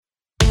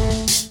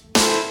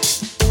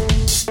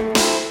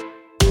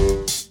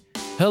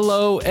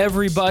Hello,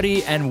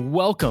 everybody, and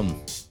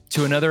welcome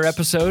to another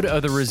episode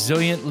of the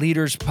Resilient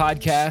Leaders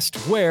Podcast,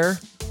 where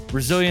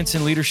resilience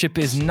in leadership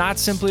is not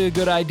simply a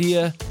good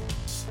idea,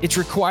 it's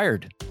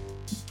required.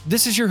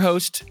 This is your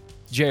host,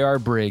 J.R.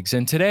 Briggs,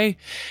 and today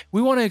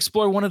we want to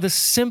explore one of the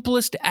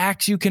simplest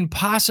acts you can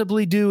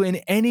possibly do in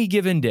any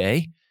given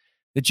day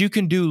that you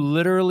can do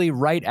literally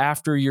right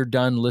after you're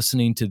done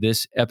listening to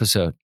this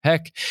episode.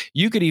 Heck,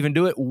 you could even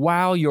do it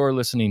while you're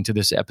listening to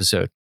this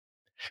episode.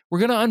 We're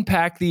going to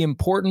unpack the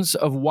importance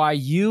of why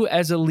you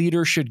as a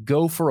leader should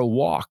go for a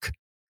walk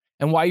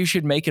and why you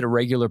should make it a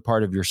regular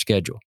part of your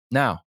schedule.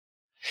 Now,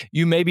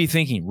 you may be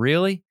thinking,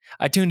 really?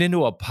 I tuned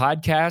into a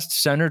podcast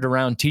centered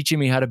around teaching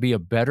me how to be a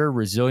better,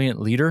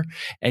 resilient leader,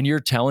 and you're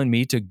telling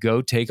me to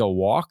go take a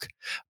walk?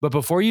 But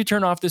before you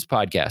turn off this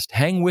podcast,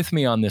 hang with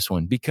me on this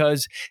one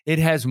because it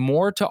has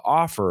more to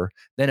offer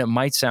than it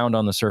might sound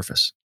on the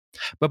surface.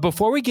 But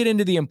before we get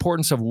into the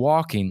importance of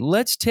walking,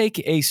 let's take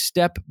a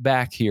step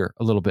back here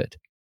a little bit.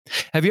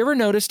 Have you ever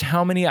noticed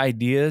how many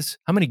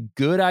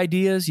good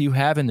ideas you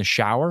have in the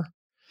shower?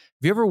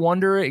 Have you ever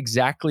wondered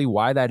exactly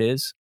why that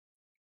is?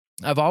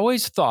 I've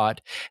always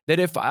thought that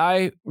if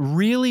I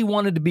really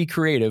wanted to be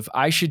creative,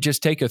 I should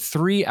just take a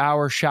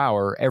 3-hour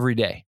shower every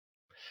day.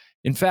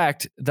 In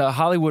fact, the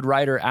Hollywood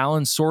writer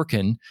Alan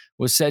Sorkin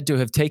was said to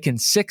have taken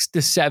 6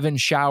 to 7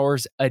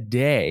 showers a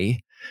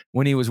day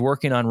when he was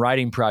working on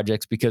writing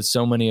projects because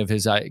so many of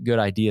his good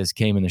ideas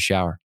came in the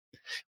shower.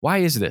 Why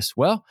is this?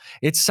 Well,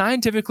 it's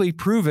scientifically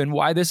proven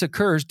why this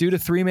occurs due to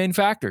 3 main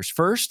factors.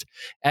 First,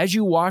 as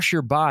you wash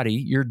your body,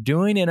 you're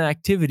doing an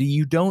activity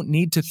you don't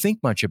need to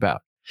think much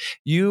about.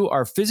 You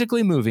are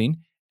physically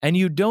moving, and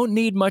you don't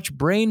need much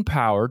brain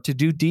power to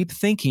do deep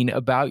thinking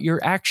about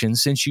your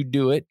actions since you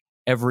do it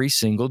every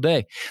single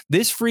day.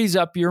 This frees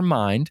up your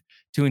mind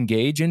to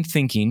engage in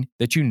thinking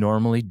that you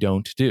normally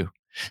don't do.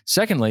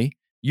 Secondly,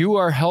 you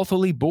are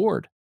healthily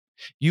bored.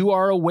 You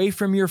are away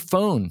from your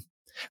phone.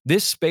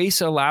 This space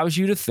allows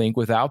you to think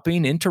without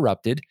being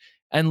interrupted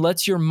and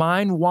lets your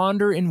mind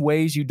wander in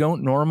ways you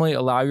don't normally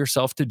allow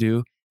yourself to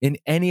do in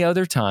any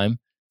other time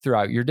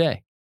throughout your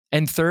day.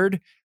 And third,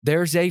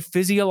 there's a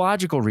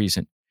physiological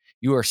reason.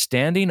 You are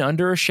standing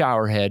under a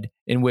shower head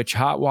in which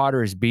hot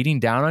water is beating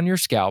down on your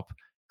scalp,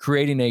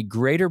 creating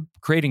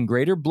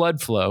greater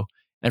blood flow,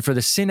 and for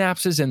the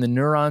synapses and the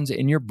neurons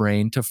in your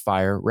brain to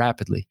fire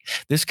rapidly.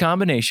 This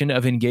combination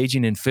of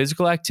engaging in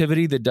physical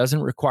activity that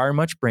doesn't require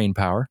much brain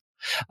power,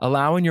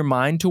 allowing your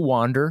mind to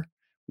wander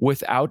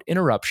without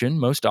interruption,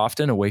 most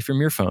often away from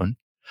your phone,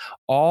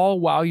 all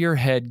while your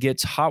head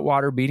gets hot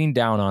water beating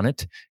down on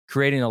it,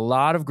 creating a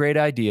lot of great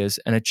ideas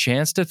and a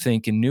chance to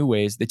think in new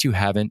ways that you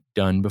haven't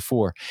done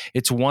before.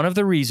 It's one of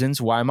the reasons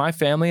why my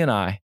family and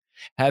I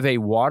have a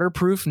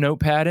waterproof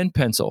notepad and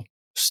pencil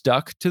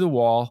stuck to the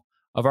wall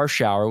of our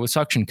shower with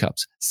suction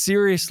cups.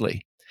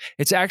 Seriously,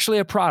 it's actually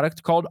a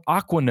product called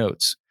Aqua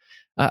Notes.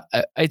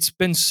 It's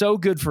been so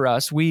good for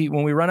us.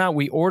 When we run out,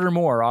 we order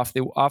more off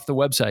the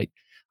website.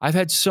 I've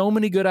had so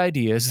many good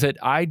ideas that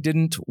I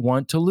didn't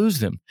want to lose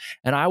them.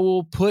 And I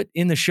will put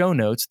in the show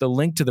notes the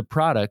link to the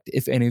product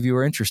if any of you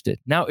are interested.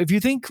 Now, if you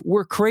think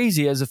we're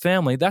crazy as a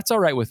family, that's all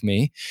right with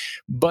me.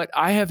 But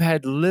I have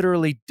had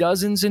literally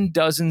dozens and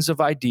dozens of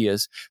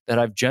ideas that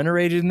I've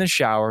generated in the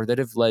shower that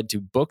have led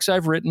to books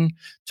I've written,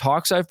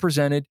 talks I've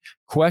presented,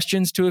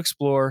 questions to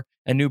explore,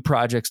 and new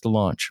projects to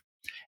launch.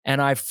 And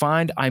I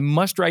find I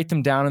must write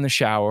them down in the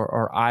shower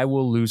or I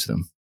will lose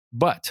them.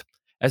 But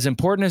as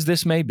important as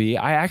this may be,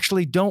 I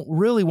actually don't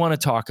really want to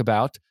talk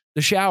about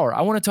the shower.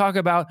 I want to talk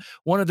about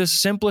one of the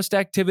simplest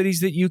activities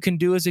that you can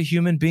do as a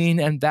human being,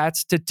 and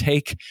that's to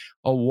take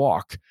a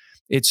walk.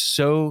 It's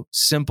so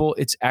simple,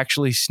 it's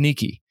actually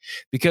sneaky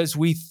because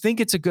we think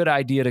it's a good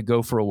idea to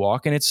go for a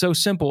walk, and it's so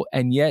simple,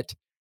 and yet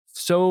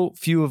so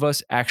few of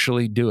us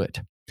actually do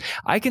it.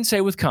 I can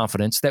say with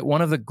confidence that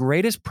one of the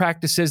greatest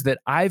practices that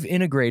I've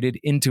integrated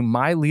into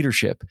my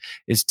leadership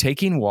is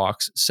taking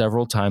walks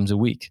several times a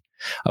week.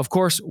 Of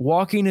course,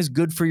 walking is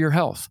good for your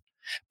health,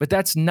 but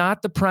that's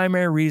not the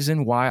primary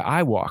reason why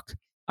I walk.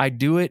 I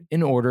do it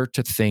in order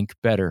to think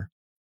better.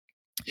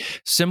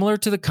 Similar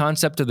to the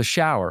concept of the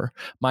shower,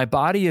 my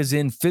body is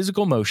in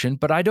physical motion,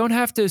 but I don't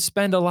have to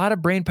spend a lot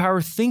of brain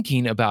power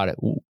thinking about it.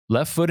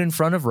 Left foot in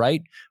front of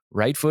right,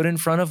 right foot in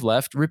front of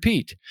left,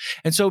 repeat.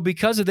 And so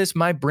because of this,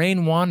 my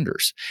brain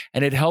wanders,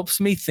 and it helps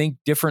me think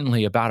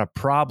differently about a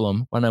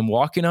problem when I'm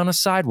walking on a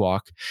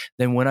sidewalk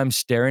than when I'm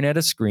staring at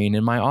a screen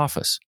in my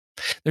office.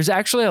 There's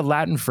actually a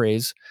Latin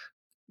phrase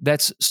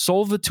that's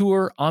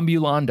solvitur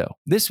ambulando.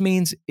 This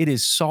means it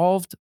is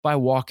solved by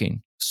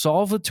walking.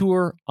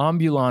 Solvitur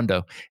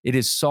ambulando. It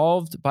is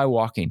solved by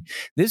walking.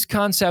 This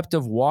concept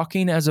of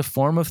walking as a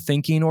form of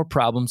thinking or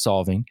problem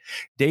solving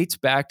dates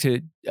back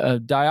to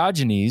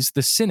Diogenes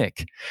the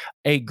Cynic,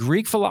 a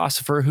Greek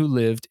philosopher who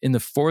lived in the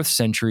 4th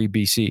century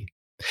BC.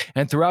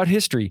 And throughout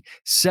history,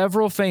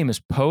 several famous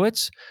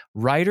poets,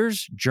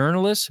 writers,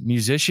 journalists,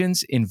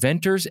 musicians,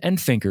 inventors, and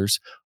thinkers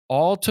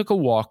all took a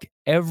walk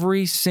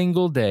every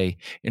single day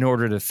in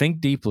order to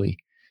think deeply,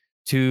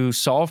 to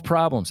solve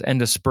problems, and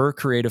to spur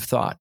creative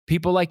thought.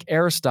 People like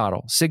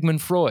Aristotle,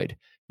 Sigmund Freud,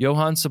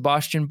 Johann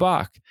Sebastian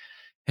Bach,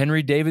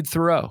 Henry David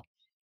Thoreau,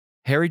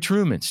 Harry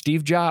Truman,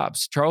 Steve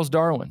Jobs, Charles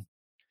Darwin.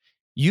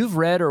 You've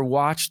read or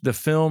watched the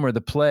film or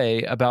the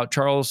play about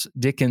Charles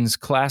Dickens'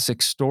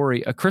 classic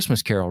story, A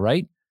Christmas Carol,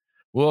 right?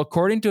 Well,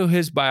 according to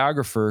his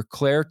biographer,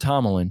 Claire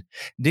Tomalin,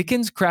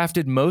 Dickens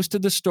crafted most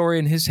of the story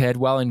in his head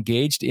while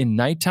engaged in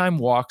nighttime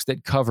walks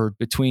that covered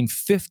between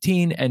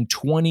 15 and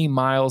 20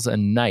 miles a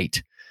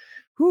night.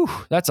 Whew,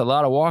 that's a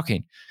lot of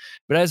walking.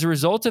 But as a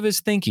result of his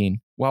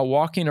thinking while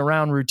walking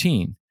around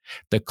routine,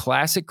 the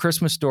classic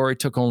Christmas story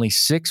took only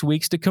 6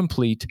 weeks to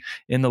complete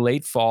in the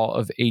late fall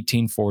of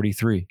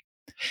 1843.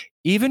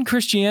 Even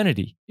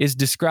Christianity is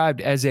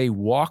described as a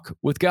walk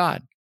with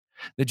God.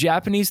 The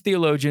Japanese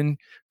theologian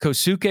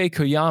Kosuke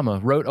Koyama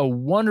wrote a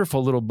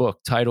wonderful little book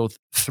titled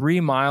 3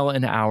 Mile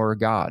an Hour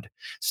God,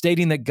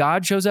 stating that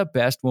God shows up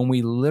best when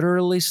we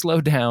literally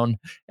slow down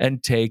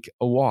and take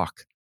a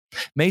walk.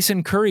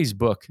 Mason Curry's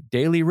book,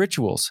 Daily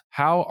Rituals: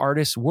 How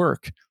Artists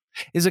Work,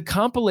 is a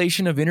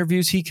compilation of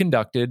interviews he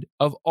conducted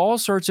of all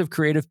sorts of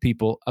creative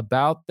people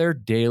about their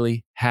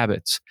daily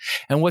habits.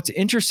 And what's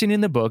interesting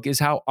in the book is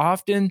how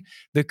often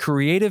the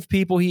creative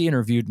people he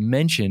interviewed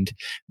mentioned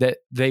that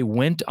they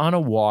went on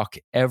a walk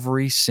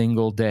every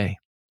single day.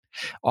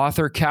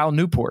 Author Cal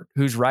Newport,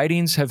 whose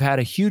writings have had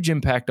a huge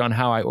impact on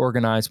how I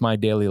organize my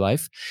daily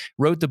life,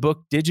 wrote the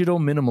book Digital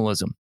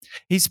Minimalism.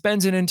 He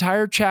spends an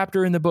entire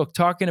chapter in the book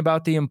talking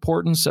about the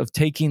importance of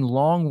taking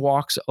long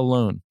walks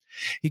alone.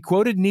 He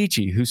quoted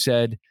Nietzsche, who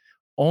said,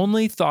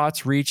 "Only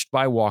thoughts reached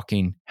by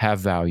walking have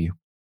value."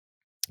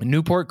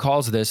 Newport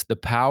calls this the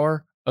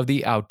power of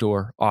the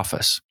outdoor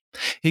office.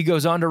 He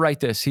goes on to write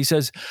this. He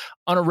says,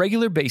 on a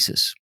regular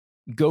basis,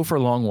 go for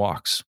long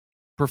walks,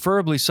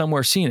 preferably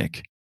somewhere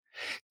scenic.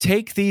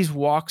 Take these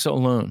walks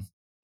alone,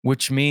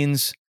 which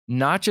means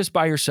not just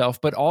by yourself,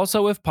 but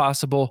also, if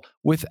possible,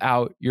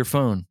 without your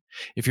phone.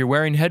 If you're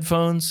wearing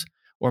headphones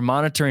or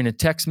monitoring a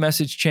text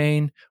message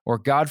chain, or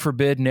God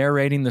forbid,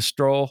 narrating the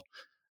scroll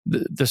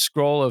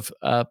of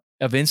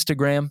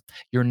Instagram,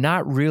 you're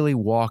not really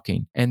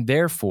walking, and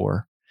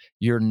therefore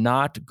you're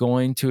not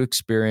going to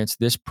experience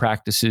this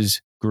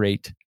practice's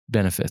great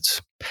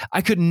benefits.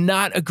 I could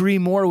not agree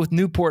more with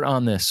Newport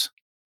on this.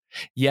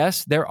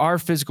 Yes, there are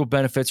physical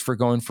benefits for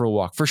going for a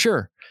walk, for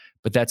sure,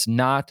 but that's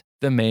not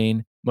the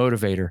main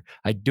motivator.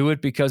 I do it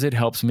because it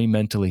helps me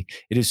mentally.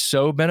 It is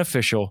so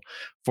beneficial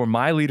for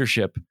my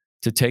leadership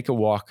to take a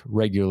walk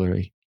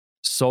regularly.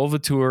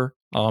 Solvitur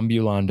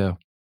ambulando.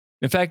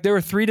 In fact, there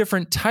are 3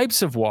 different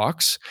types of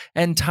walks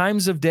and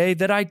times of day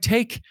that I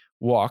take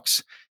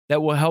walks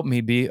that will help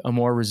me be a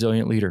more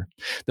resilient leader.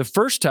 The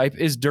first type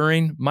is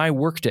during my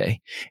workday.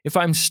 If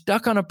I'm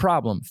stuck on a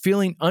problem,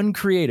 feeling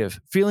uncreative,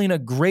 feeling a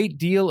great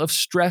deal of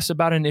stress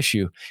about an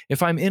issue,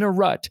 if I'm in a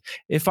rut,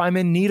 if I'm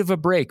in need of a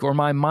break or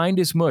my mind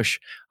is mush,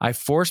 I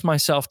force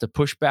myself to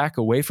push back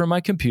away from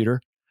my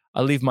computer.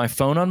 I leave my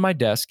phone on my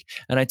desk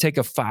and I take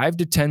a 5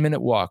 to 10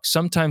 minute walk,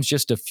 sometimes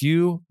just a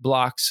few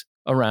blocks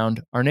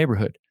around our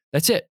neighborhood.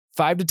 That's it.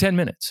 5 to 10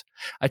 minutes.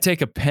 I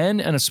take a pen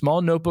and a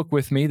small notebook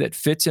with me that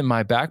fits in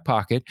my back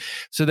pocket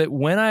so that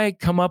when I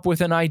come up with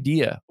an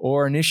idea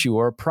or an issue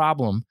or a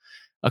problem,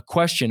 a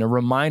question, a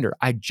reminder,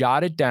 I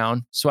jot it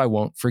down so I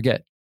won't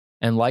forget.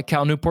 And like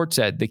Cal Newport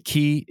said, the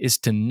key is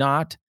to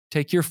not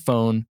take your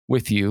phone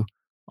with you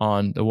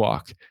on the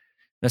walk.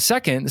 The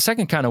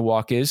second kind of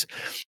walk is,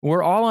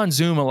 we're all on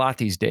Zoom a lot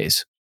these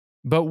days.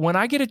 But when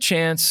I get a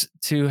chance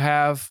to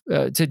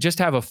just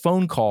have a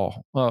phone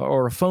call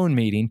or a phone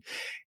meeting,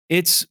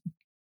 it's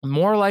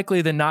more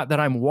likely than not that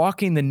I'm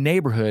walking the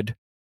neighborhood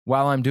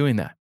while I'm doing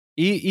that.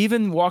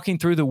 Even walking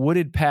through the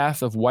wooded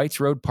path of Whites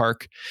Road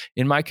Park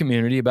in my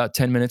community about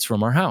 10 minutes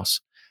from our house.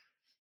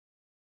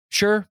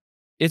 Sure,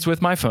 it's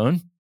with my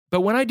phone, but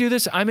when I do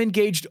this, I'm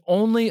engaged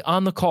only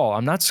on the call.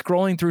 I'm not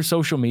scrolling through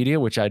social media,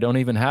 which I don't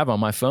even have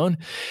on my phone.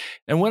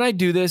 And when I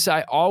do this,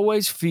 I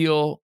always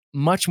feel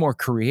much more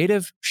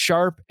creative,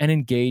 sharp, and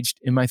engaged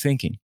in my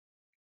thinking.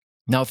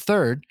 Now,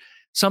 third,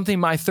 something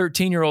my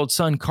 13-year-old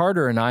son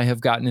Carter and I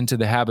have gotten into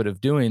the habit of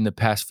doing the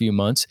past few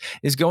months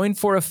is going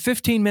for a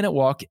 15-minute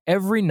walk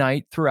every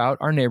night throughout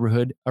our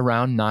neighborhood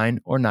around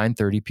 9 or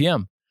 9:30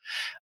 p.m.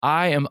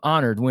 I am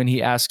honored when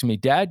he asks me,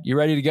 "Dad, you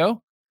ready to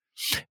go?"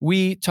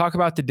 We talk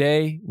about the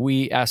day,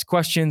 we ask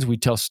questions, we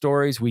tell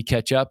stories, we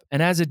catch up.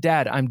 And as a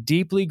dad, I'm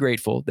deeply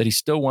grateful that he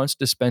still wants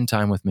to spend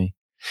time with me.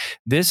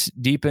 This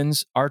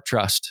deepens our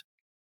trust.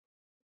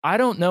 I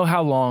don't know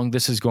how long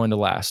this is going to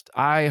last.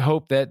 I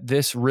hope that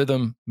this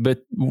rhythm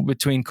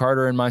between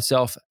Carter and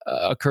myself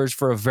occurs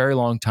for a very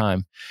long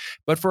time.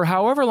 But for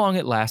however long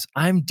it lasts,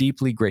 I'm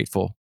deeply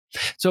grateful.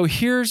 So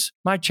here's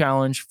my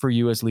challenge for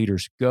you as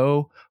leaders.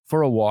 Go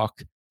for a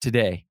walk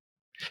today.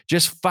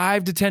 Just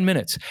 5 to 10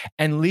 minutes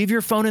and leave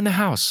your phone in the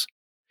house.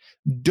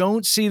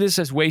 Don't see this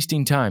as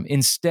wasting time.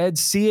 Instead,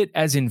 see it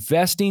as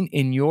investing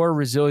in your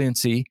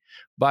resiliency.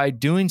 By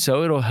doing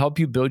so, it'll help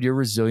you build your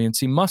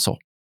resiliency muscle.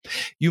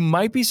 You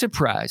might be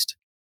surprised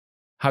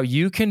how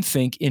you can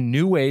think in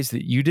new ways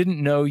that you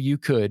didn't know you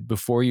could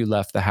before you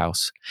left the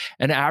house.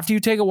 And after you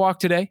take a walk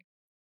today,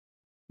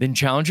 then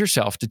challenge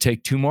yourself to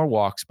take 2 more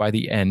walks by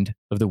the end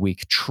of the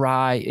week.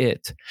 Try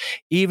it.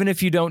 Even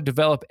if you don't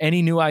develop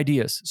any new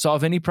ideas,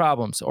 solve any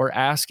problems, or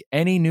ask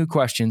any new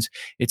questions,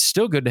 it's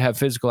still good to have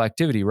physical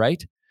activity,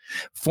 right?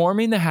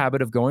 Forming the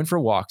habit of going for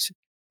walks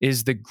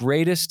is the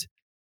greatest,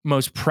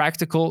 most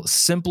practical,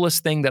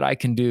 simplest thing that I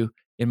can do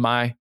in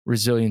my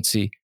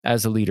resiliency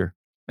as a leader.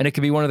 And it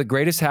can be one of the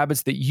greatest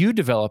habits that you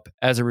develop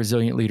as a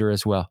resilient leader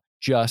as well.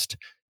 Just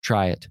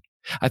try it.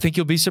 I think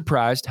you'll be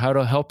surprised how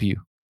it'll help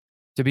you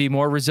to be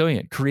more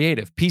resilient,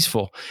 creative,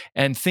 peaceful,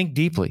 and think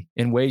deeply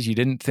in ways you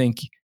didn't think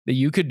that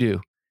you could do,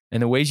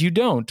 and the ways you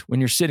don't when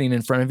you're sitting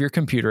in front of your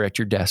computer at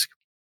your desk.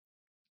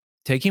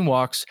 Taking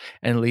walks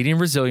and leading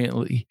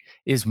resiliently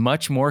is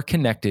much more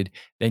connected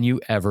than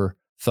you ever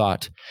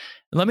thought.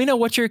 Let me know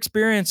what your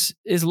experience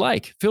is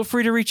like. Feel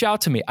free to reach out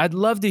to me. I'd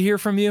love to hear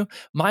from you.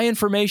 My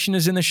information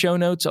is in the show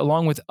notes,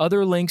 along with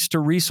other links to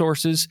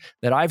resources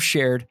that I've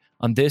shared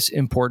on this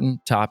important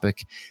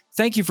topic.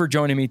 Thank you for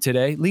joining me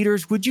today.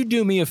 Leaders, would you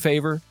do me a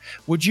favor?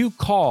 Would you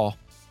call,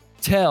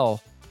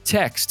 tell,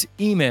 text,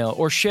 email,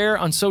 or share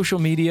on social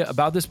media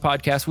about this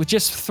podcast with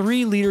just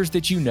 3 leaders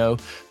that you know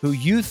who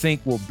you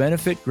think will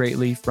benefit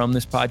greatly from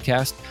this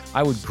podcast?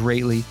 I would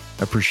greatly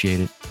appreciate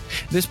it.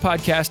 This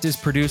podcast is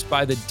produced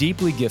by the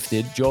deeply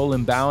gifted Joel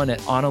Imbowen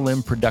at On a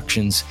Limb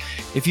Productions.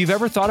 If you've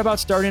ever thought about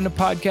starting a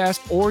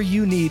podcast, or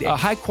you need a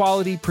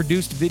high-quality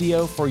produced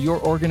video for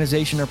your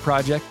organization or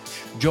project,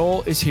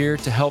 Joel is here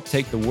to help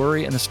take the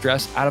worry and the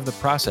stress out of the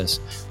process.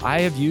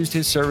 I have used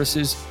his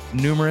services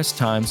numerous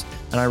times,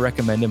 and I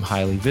recommend him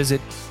highly.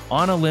 Visit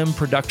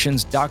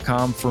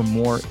onalimbproductions.com for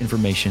more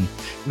information.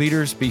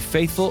 Leaders, be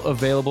faithful,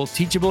 available,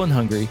 teachable, and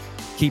hungry.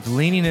 Keep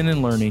leaning in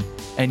and learning,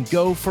 and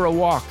go for a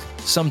walk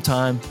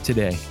sometime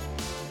today.